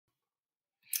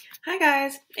Hi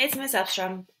guys, it's Miss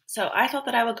Epstrom. So I thought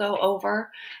that I would go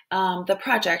over the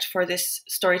project for this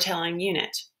storytelling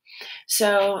unit.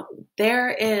 So there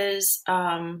is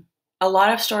a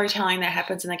lot of storytelling that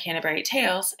happens in the Canterbury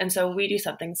Tales, and so we do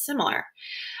something similar.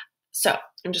 So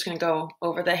I'm just going to go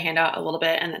over the handout a little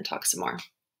bit and then talk some more.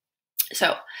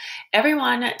 So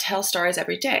everyone tells stories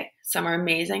every day. Some are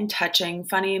amazing, touching,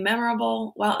 funny,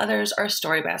 memorable, while others are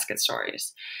story basket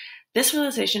stories. This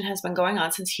realization has been going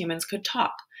on since humans could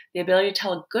talk. The ability to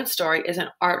tell a good story is an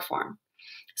art form,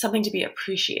 something to be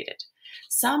appreciated.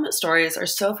 Some stories are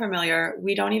so familiar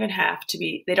they don't even have to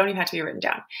be written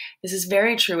down. This is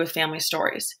very true with family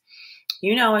stories.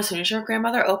 You know, as soon as your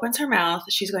grandmother opens her mouth,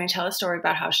 she's going to tell a story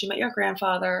about how she met your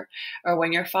grandfather, or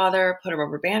when your father put a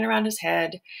rubber band around his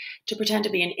head to pretend to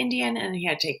be an Indian and he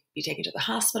had to be taken to the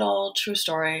hospital. True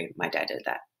story, my dad did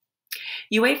that.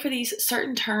 You wait for these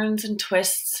certain turns and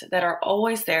twists that are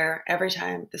always there every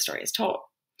time the story is told.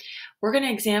 We're going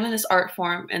to examine this art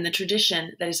form and the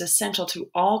tradition that is essential to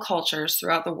all cultures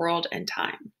throughout the world and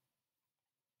time.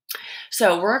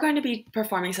 So we're going to be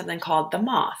performing something called the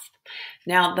Moth.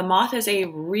 Now, the Moth is a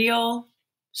real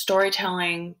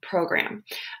storytelling program.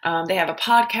 They have a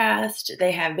podcast,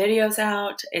 they have videos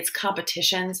out, it's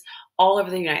competitions all over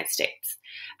the United States.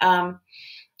 And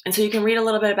so you can read a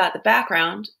little bit about the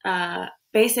background.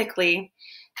 Basically,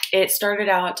 it started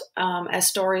out as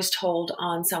stories told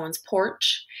on someone's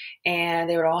porch, and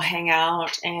they would all hang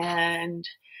out and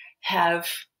have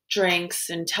drinks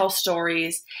and tell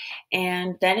stories.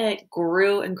 And then it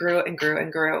grew and grew and grew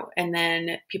and grew. And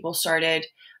then people started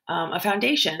a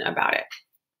foundation about it.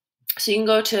 So you can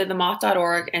go to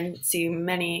themoth.org and see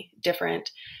many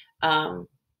different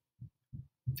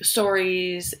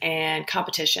stories and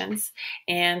competitions,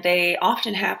 and they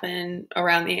often happen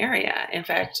around the area. In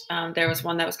fact, there was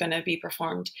one that was going to be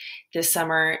performed this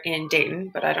summer in Dayton,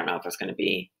 but I don't know if it's going to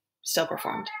be still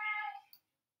performed.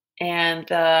 And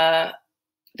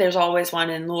there's always one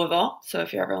in Louisville, so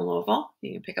if you're ever in Louisville,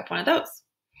 you can pick up one of those.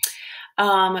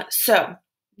 So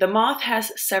the Moth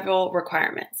has several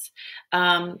requirements.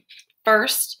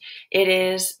 First, it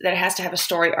is that it has to have a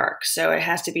story arc. So it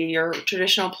has to be your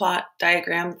traditional plot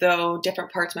diagram, though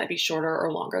different parts might be shorter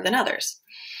or longer than others.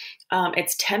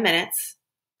 It's 10 minutes,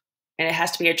 and it has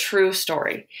to be a true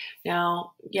story.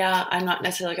 Now, yeah, I'm not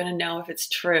necessarily going to know if it's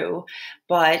true,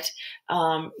 but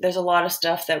there's a lot of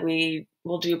stuff that we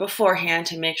will do beforehand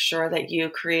to make sure that you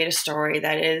create a story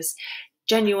that is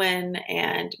genuine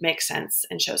and makes sense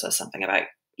and shows us something about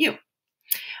you.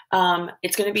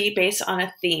 It's going to be based on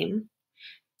a theme.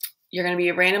 You're going to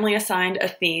be randomly assigned a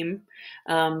theme.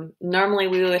 Normally,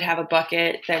 we would have a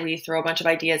bucket that we throw a bunch of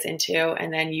ideas into,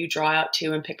 and then you draw out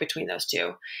two and pick between those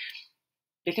two.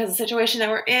 Because of the situation that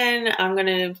we're in, I'm going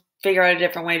to figure out a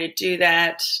different way to do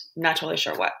that. Not totally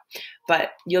sure what,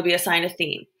 but you'll be assigned a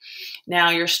theme. Now,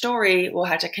 your story will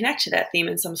have to connect to that theme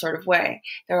in some sort of way.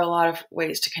 There are a lot of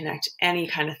ways to connect any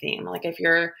kind of theme. Like if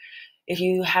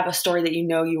you have a story that you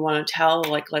know you want to tell,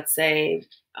 like let's say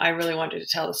I really wanted to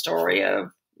tell the story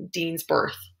of Dean's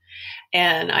birth,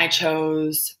 and I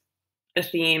chose a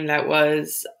theme that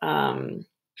was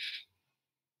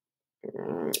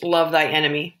love thy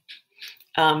enemy.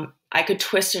 I could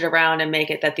twist it around and make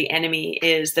it that the enemy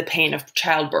is the pain of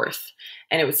childbirth,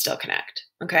 and it would still connect.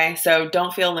 Okay, so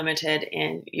don't feel limited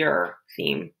in your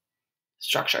theme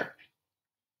structure.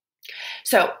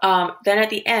 So then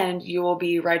at the end, you will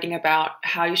be writing about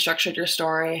how you structured your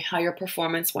story, how your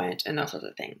performance went, and those sorts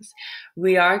of things.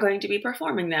 We are going to be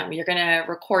performing them. You're going to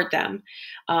record them.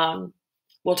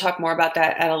 We'll talk more about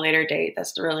that at a later date.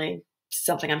 That's really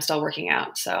something I'm still working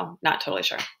out, so not totally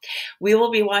sure. We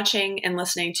will be watching and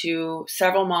listening to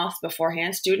several moths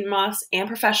beforehand, student moths and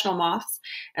professional moths,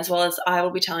 as well as I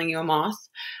will be telling you a moth.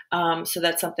 So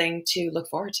that's something to look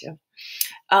forward to.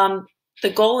 The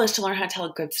goal is to learn how to tell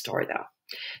a good story, though.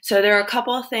 So there are a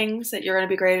couple of things that you're going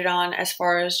to be graded on as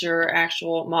far as your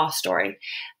actual moth story.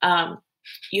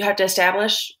 You have to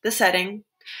establish the setting,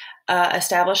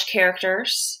 establish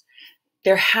characters.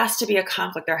 There has to be a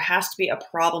conflict. There has to be a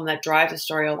problem that drives the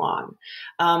story along.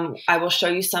 I will show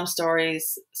you some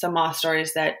stories, some moth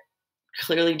stories that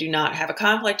clearly do not have a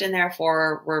conflict and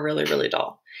therefore were really, really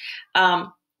dull.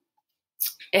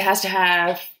 It has to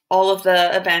have all of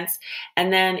the events.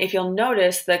 And then if you'll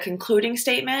notice, the concluding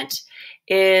statement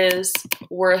is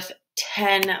worth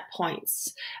 10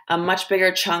 points, a much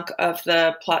bigger chunk of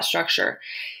the plot structure.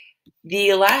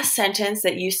 The last sentence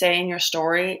that you say in your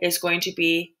story is going to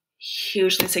be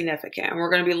hugely significant. And we're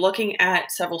going to be looking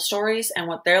at several stories and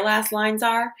what their last lines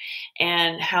are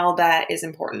and how that is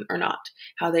important or not,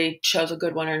 how they chose a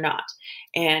good one or not,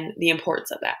 and the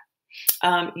importance of that.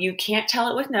 You can't tell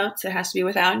it with notes. It has to be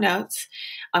without notes.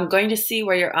 I'm going to see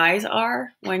where your eyes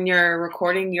are when you're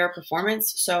recording your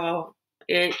performance. So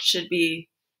it should be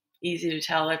easy to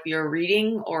tell if you're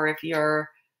reading or if you're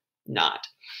not.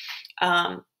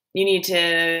 You need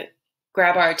to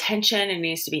grab our attention. It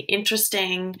needs to be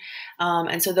interesting.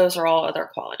 And so those are all other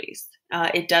qualities.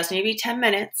 It does need to be 10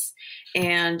 minutes,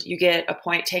 and you get a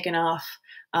point taken off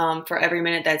for every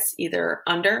minute that's either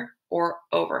under or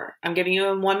over. I'm giving you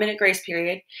a 1 minute grace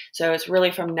period, so it's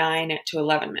really from 9 to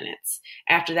 11 minutes.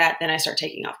 After that, then I start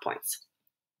taking off points.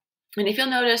 And if you'll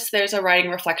notice, there's a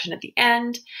writing reflection at the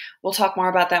end. We'll talk more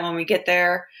about that when we get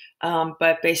there.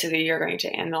 But basically, you're going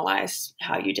to analyze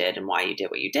how you did and why you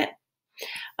did what you did.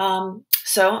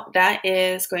 So that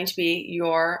is going to be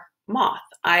your Moth.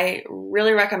 I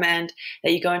really recommend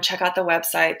that you go and check out the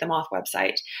website, the Moth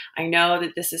website. I know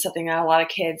that this is something that a lot of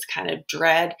kids kind of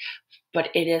dread, but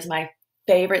it is my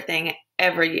favorite thing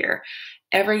every year.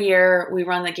 Every year we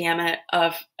run the gamut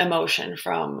of emotion,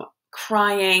 from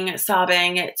crying,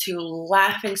 sobbing, to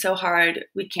laughing so hard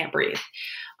we can't breathe,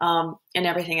 and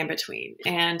everything in between.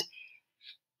 And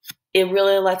it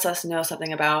really lets us know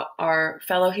something about our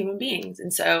fellow human beings.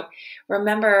 And so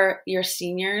remember, you're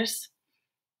seniors,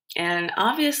 and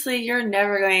obviously you're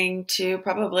never going to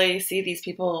probably see these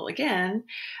people again.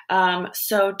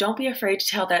 So don't be afraid to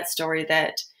tell that story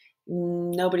that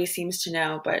nobody seems to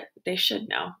know, but they should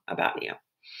know about you.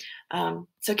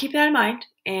 So keep that in mind,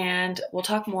 and we'll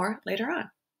talk more later on.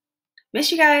 Miss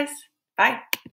you guys. Bye.